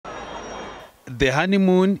The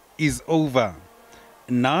honeymoon is over.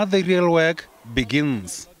 Now the real work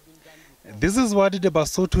begins. This is what the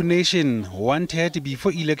Lesotho nation wanted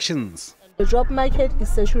before elections. The job market is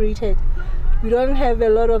saturated. We don't have a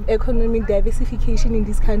lot of economic diversification in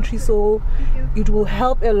this country, so it will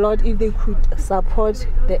help a lot if they could support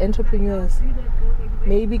the entrepreneurs.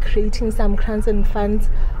 Maybe creating some grants and funds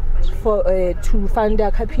to fund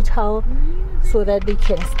their capital so that they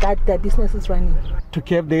can start their businesses running. To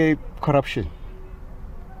keep the corruption,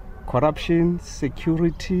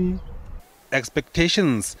 security.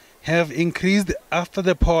 Expectations have increased after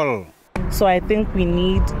the poll. So I think we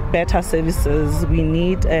need better services. We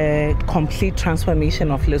need a complete transformation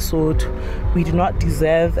of Lesotho. We do not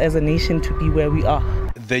deserve as a nation to be where we are.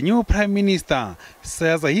 The new Prime Minister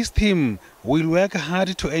says his team will work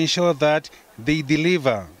hard to ensure that they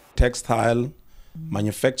deliver. Textile,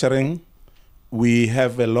 manufacturing, we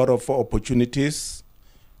have a lot of opportunities.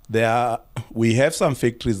 We have some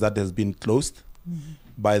factories that has been closed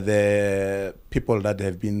by the people that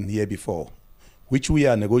have been here before, which we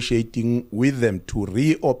are negotiating with them to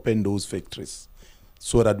reopen those factories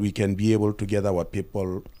so that we can be able to give our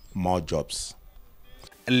people more jobs.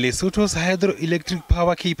 Lesotho's hydroelectric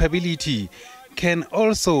power capability can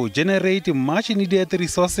also generate much needed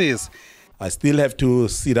resources. I still have to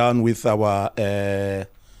sit down with our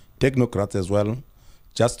technocrats as well,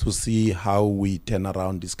 just to see how we turn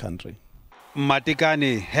around this country.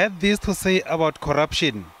 Matekane had this to say about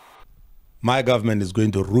corruption. My government is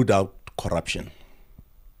going to root out corruption.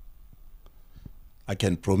 I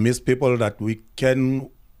can promise people that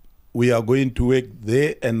we are going to work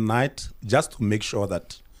day and night just to make sure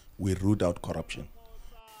that we root out corruption.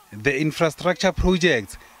 The infrastructure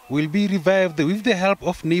projects will be revived with the help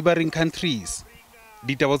of neighboring countries.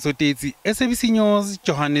 Dita Watsotezi, SABC News,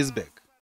 Johannesburg.